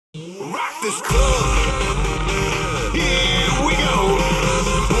this club. Here we go.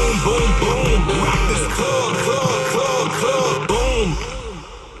 Boom, boom, boom. Rock this club, boom.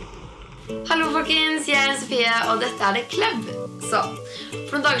 Hallo folkens, jeg Sofie, og dette det Club. Så,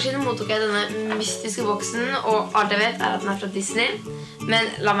 for noen dager siden mottok jeg denne mystiske boksen, og alt jeg vet at den fra Disney. Men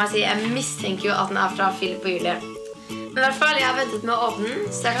la meg si, jeg mistenker jo at den fra Filip og Julie. Men I hvert fall, jeg har ventet med å åpne den,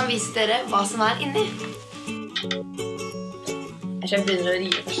 så jeg kan vise dere hva som inni. Jeg tror jeg begynner å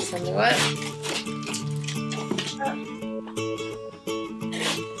rive først som det går.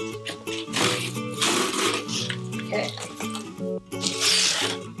 Okay.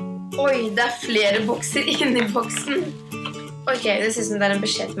 Oi, det flere bokser inni boksen. Ok, det synes som det en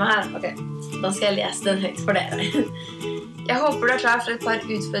beskjed med her. Ok, da skal jeg lese den høyt for dere. Jeg håper du klar for et par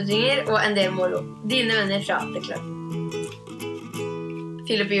utfordringer og en del moro. Dine venner fra The Club.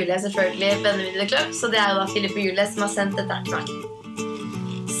 Filip og Julie selvfølgelig venner mine i The Club, så det jo da Filip og Julie som har sendt dette til meg.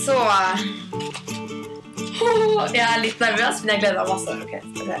 Så... jeg litt nervøs, men jeg gleder meg masse. Ok,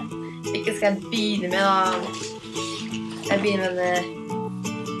 ikke skal jeg begynne med da... Jeg begynner med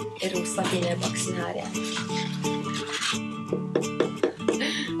den rosa fine boksen her igjen.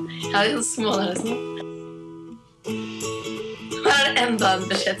 Jeg har litt sånn små der også. Her det enda en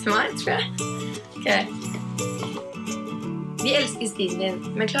beskjed til meg, tror jeg. Ok. Vi elsker stilen din,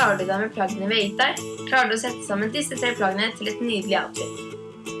 men klarer du deg med plaggene vi har gitt deg? Klarer du å sette sammen disse 3 plaggene til et nydelig outfit?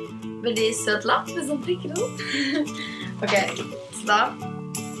 Veldig søt lapp med sånn prikker og ok, så da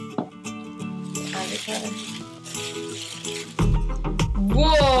vi klare.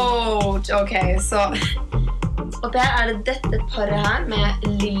 Wow! Ok, så og der det dette paret her med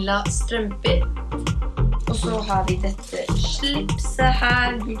lilla strømper. Og så har vi dette slipset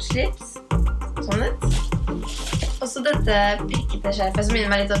her, gult slips. Sånn ut. Og så dette prikkete skjerfet som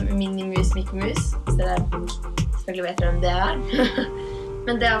minner meg litt om Minimus, Mikkemus. Så dere selvfølgelig vet dere om det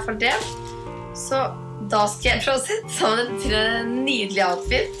Men det I hvert fall det. Så da skal jeg prøve å sette sammen til en nydelig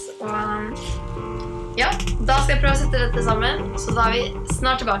outfit. Og ja, da skal jeg prøve å sette dette sammen. Så da vi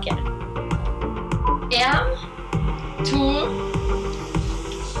snart tilbake. 1, 2,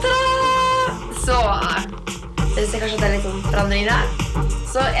 3. Så dere ser kanskje at det litt sånn forandring der.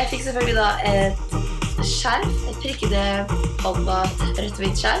 Så jeg fikk selvfølgelig da et skjerf, et prikkede banda, rødt og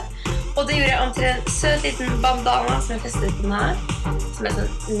hvitt skjerf. Og det gjorde jeg om til en søt liten bandana som jeg festet på den her. Som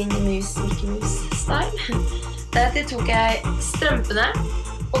sånn minimus, mikkemus-style. Deretter tok jeg strømpene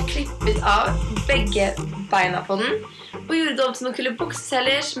og klippet av begge beina på den. Og gjorde det om til noen kule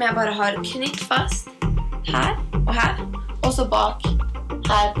bukseseller som jeg bare har knytt fast her og her. Og så bak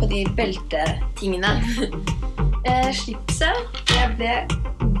her på de beltetingene. Slipset, jeg ble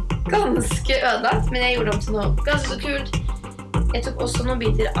ganske ødelagt, men jeg gjorde det om til noe ganske så kult. Jeg tok også noen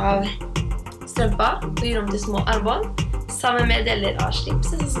biter av strømpa og gjorde om til små armbånd, sammen med deler av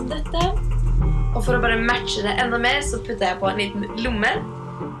slipset, sånn som dette. Og for å bare matche det enda mer, så puttet jeg på en liten lomme.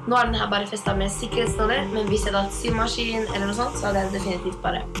 Nå den her bare festet med sikkerhetsnåler, men hvis jeg hadde hatt symaskin eller noe sånt, så hadde jeg definitivt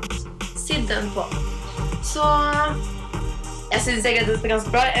bare sydd den på. Så jeg synes jeg greide dette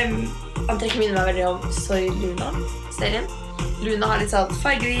ganske bra. Antrekket minner meg veldig om Sorry Luna-serien. Luna har litt sånn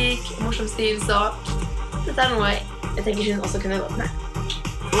fargerik, morsom stil, så dette noe jeg tenker hun også kunne gått med.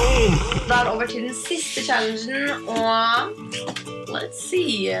 Da det over til den siste challengen, og let's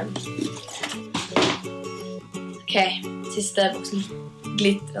see. Ok, siste boksen.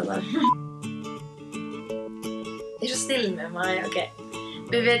 Glittrende. De så stille med meg, ok.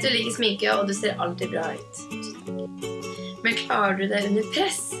 Vi vet du liker sminke, og du ser alltid bra ut. Men klarer du det under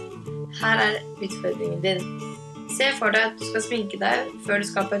press? Her utfordringen din. Se for deg at du skal sminke deg før du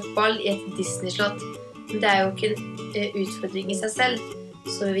skal på et ball i et Disney-slott. Men det jo ikke en utfordring I seg selv,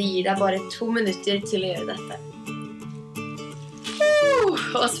 så vi gir deg bare 2 minutter til å gjøre dette.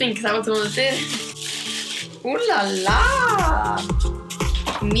 Og sminke seg på 2 minutter. Oh la la!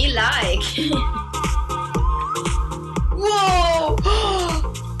 Me like! Wow!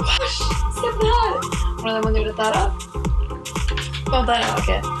 Se på det her! Hvordan man gjør dette her da? Og der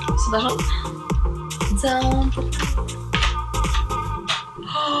ok. Så det sånn.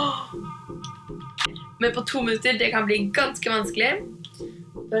 Men på 2 minutter, det kan bli ganske vanskelig.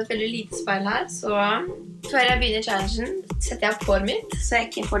 Det et veldig lite speil her, så før jeg begynner challengen, setter jeg opp håret mitt, så jeg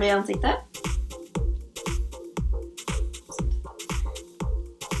ikke får det I ansiktet.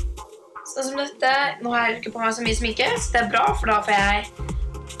 Sånn som dette, nå har jeg ikke på meg så mye sminke, så det bra, for da får jeg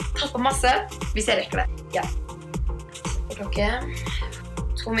tatt på masse, hvis jeg rekker det. Ja. Klokke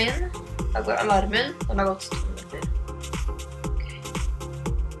 2 min. Da går alarmen, og den har gått 2 minutter. Okay.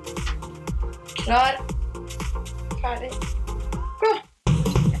 Klar. Ferdig. Gå!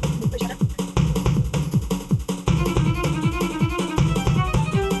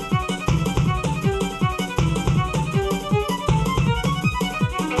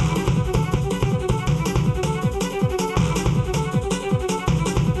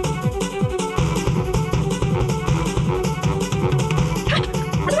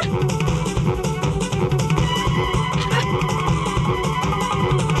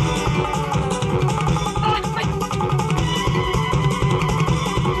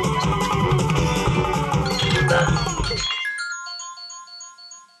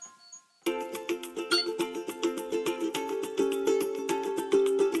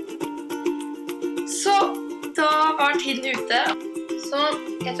 tiden ute. Så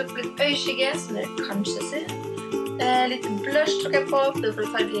jeg tok litt øyeskygge, som dere kanskje ser. Litt blush tok jeg på, for å få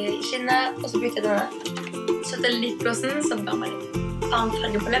farge i skinnet. Og så brukte jeg denne søte lipglossen, som ga meg litt annen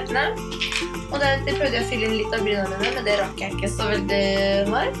farge på leppene. Og deretter prøvde jeg å fylle inn litt av brynene mine, men det rakk jeg ikke så veldig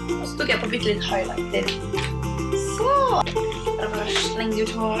varmt. Og så tok jeg på bitte litt highlighter. Så, da bare slengte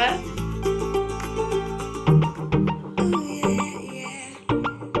jeg ut håret.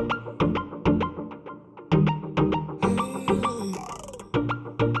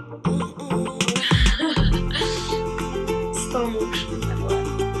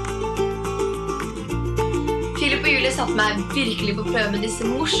 Filip og Julie satte meg virkelig på prøve med disse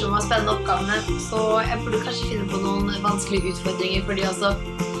morsomme og spennende oppgavene, så jeg burde kanskje finne på noen vanskelige utfordringer for de også.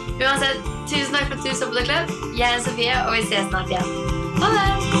 Uansett, tusen takk for at du så på det, Kledd. Jeg Sofie, og vi ses snart igjen. Ha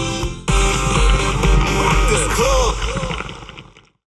det!